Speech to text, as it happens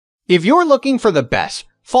If you're looking for the best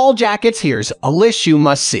fall jackets, here's a list you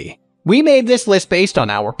must see. We made this list based on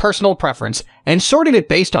our personal preference and sorted it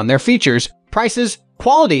based on their features, prices,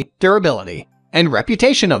 quality, durability, and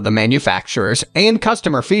reputation of the manufacturers and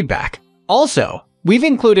customer feedback. Also, we've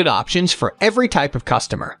included options for every type of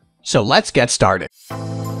customer. So let's get started.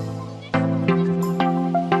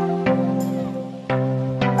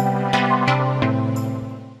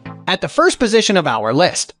 At the first position of our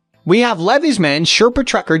list, we have Levi's men's Sherpa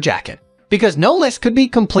trucker jacket, because no list could be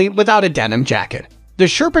complete without a denim jacket. The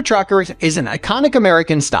Sherpa trucker is an iconic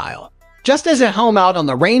American style, just as at home out on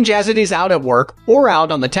the range as it is out at work or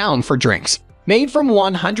out on the town for drinks. Made from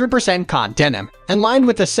 100% cotton denim and lined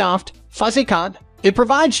with a soft, fuzzy cotton, it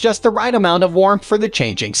provides just the right amount of warmth for the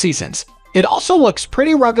changing seasons. It also looks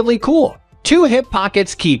pretty ruggedly cool. 2 hip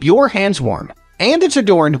pockets keep your hands warm, and it's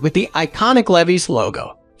adorned with the iconic Levi's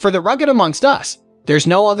logo. For the rugged amongst us, there's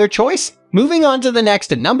no other choice. Moving on to the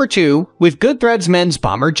next at number 2 with Goodthreads men's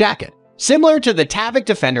bomber jacket. Similar to the Tavik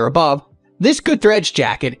Defender above, this Goodthreads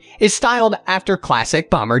jacket is styled after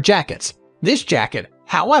classic bomber jackets. This jacket,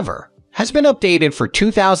 however, has been updated for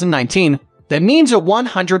 2019. That means a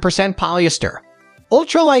 100% polyester,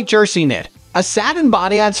 ultralight jersey knit. A satin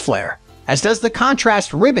body adds flair, as does the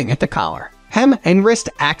contrast ribbing at the collar, hem, and wrist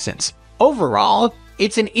accents. Overall,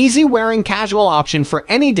 it's an easy-wearing casual option for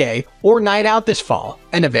any day or night out this fall,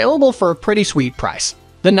 and available for a pretty sweet price.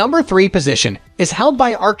 The number 3 position is held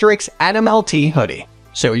by Arc'teryx Atom LT hoodie.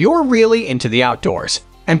 So you're really into the outdoors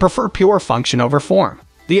and prefer pure function over form.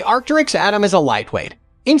 The Arc'teryx Atom is a lightweight,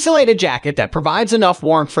 insulated jacket that provides enough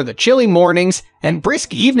warmth for the chilly mornings and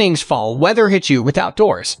brisk evenings fall weather hits you with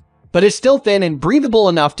outdoors, but is still thin and breathable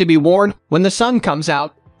enough to be worn when the sun comes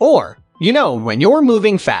out, or, when you're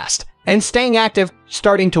moving fast and staying active,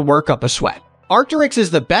 starting to work up a sweat. Arc'teryx is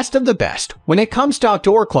the best of the best when it comes to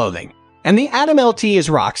outdoor clothing, and the Atom LT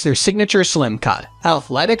rocks their signature slim cut,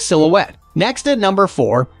 athletic silhouette. Next at number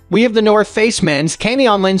 4, we have the North Face men's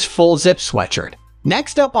Canyonlands full zip sweatshirt.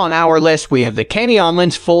 Next up on our list, we have the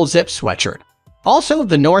Canyonlands full zip sweatshirt, also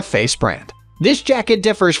the North Face brand. This jacket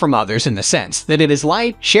differs from others in the sense that it is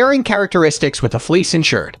light, sharing characteristics with a fleece and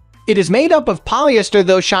shirt. It is made up of polyester,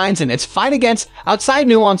 though shines in its fight against outside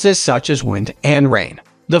nuances such as wind and rain.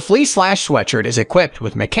 The fleece/sweatshirt is equipped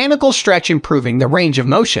with mechanical stretch, improving the range of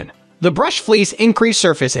motion. The brush fleece increases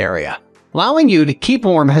surface area, allowing you to keep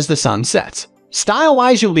warm as the sun sets.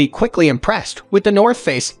 Style-wise, you'll be quickly impressed with the North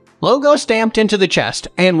Face logo stamped into the chest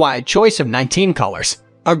and wide choice of 19 colors.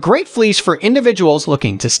 A great fleece for individuals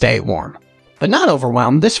looking to stay warm, but not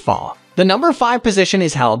overwhelmed this fall. The number 5 position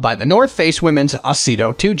is held by the North Face women's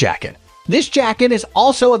Osito 2 jacket. This jacket is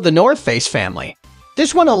also of the North Face family.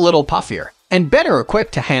 This one a little puffier and better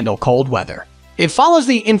equipped to handle cold weather. It follows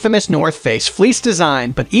the infamous North Face fleece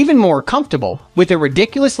design, but even more comfortable with a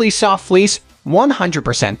ridiculously soft fleece,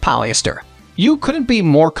 100% polyester. You couldn't be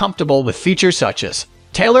more comfortable with features such as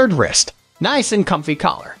tailored wrist, nice and comfy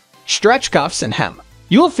collar, stretch cuffs, and hem.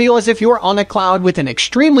 You'll feel as if you're on a cloud with an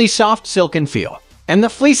extremely soft silken feel. And the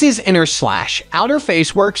fleece's inner/outer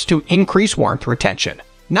face works to increase warmth retention.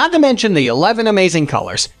 Not to mention the 11 amazing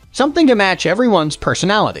colors, something to match everyone's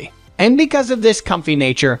personality. And because of this comfy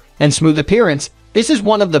nature and smooth appearance, this is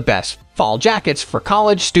one of the best fall jackets for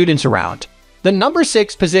college students around. The number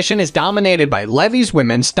 6 position is dominated by Levi's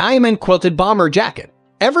women's diamond quilted bomber jacket.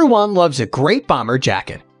 Everyone loves a great bomber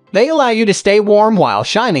jacket. They allow you to stay warm while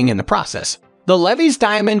shining in the process. The Levi's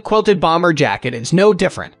diamond quilted bomber jacket is no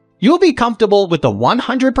different. You'll be comfortable with the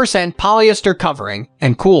 100% polyester covering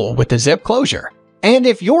and cool with the zip closure. And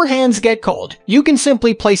if your hands get cold, you can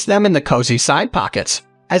simply place them in the cozy side pockets.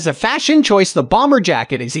 As a fashion choice, the bomber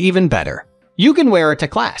jacket is even better. You can wear it to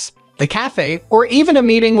class, the cafe, or even a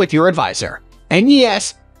meeting with your advisor. And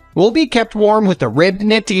yes, will be kept warm with the ribbed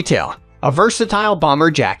knit detail. A versatile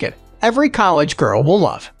bomber jacket every college girl will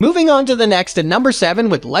love. Moving on to the next at number 7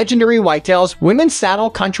 with legendary Whitetails women's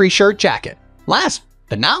saddle country shirt jacket. Last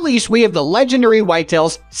but not least, we have the legendary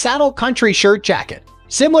Whitetails saddle country shirt jacket.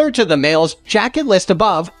 Similar to the male's jacket list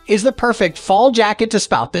above, is the perfect fall jacket to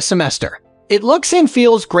spout this semester. It looks and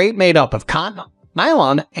feels great, made up of cotton,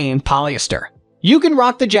 nylon, and polyester. You can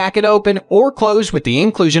rock the jacket open or closed with the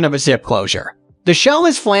inclusion of a zip closure. The shell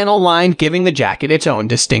is flannel lined, giving the jacket its own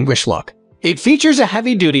distinguished look. It features a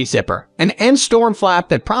heavy-duty zipper, an end storm flap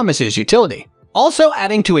that promises utility. Also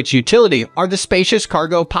adding to its utility are the spacious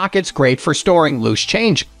cargo pockets, great for storing loose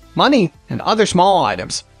change, money, and other small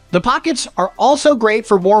items. The pockets are also great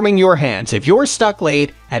for warming your hands if you're stuck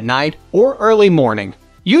late at night or early morning.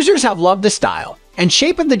 Users have loved the style and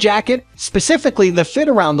shape of the jacket, specifically the fit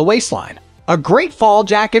around the waistline. A great fall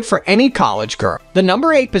jacket for any college girl. The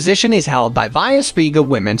number 8 position is held by Spiga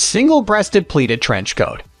Women's Single-Breasted Pleated Trench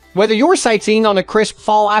Coat. Whether you're sightseeing on a crisp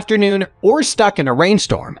fall afternoon or stuck in a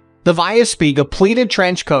rainstorm, the Spiga Pleated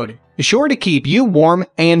Trench Coat is sure to keep you warm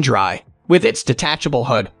and dry. With its detachable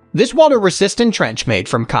hood, this water-resistant trench made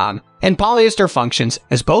from cotton and polyester functions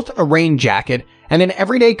as both a rain jacket and an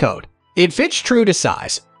everyday coat. It fits true to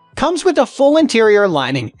size, comes with a full interior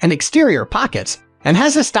lining and exterior pockets, and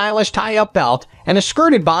has a stylish tie-up belt and a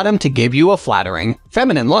skirted bottom to give you a flattering,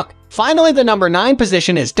 feminine look. Finally, the number 9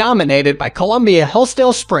 position is dominated by Columbia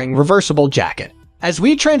Hillsdale Spring Reversible Jacket. As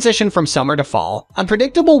we transition from summer to fall,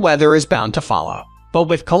 unpredictable weather is bound to follow. But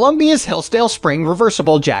with Columbia's Hillsdale Spring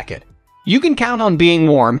Reversible Jacket, you can count on being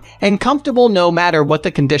warm and comfortable no matter what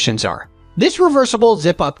the conditions are. This reversible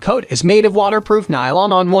zip-up coat is made of waterproof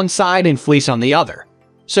nylon on one side and fleece on the other,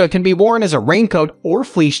 so it can be worn as a raincoat or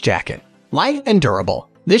fleece jacket. Light and durable,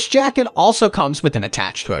 this jacket also comes with an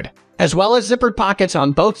attached hood, as well as zippered pockets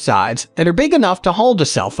on both sides that are big enough to hold a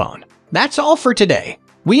cell phone. That's all for today.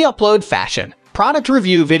 We upload fashion, product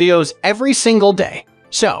review videos every single day,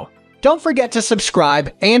 so don't forget to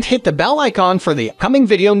subscribe and hit the bell icon for the upcoming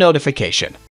video notification.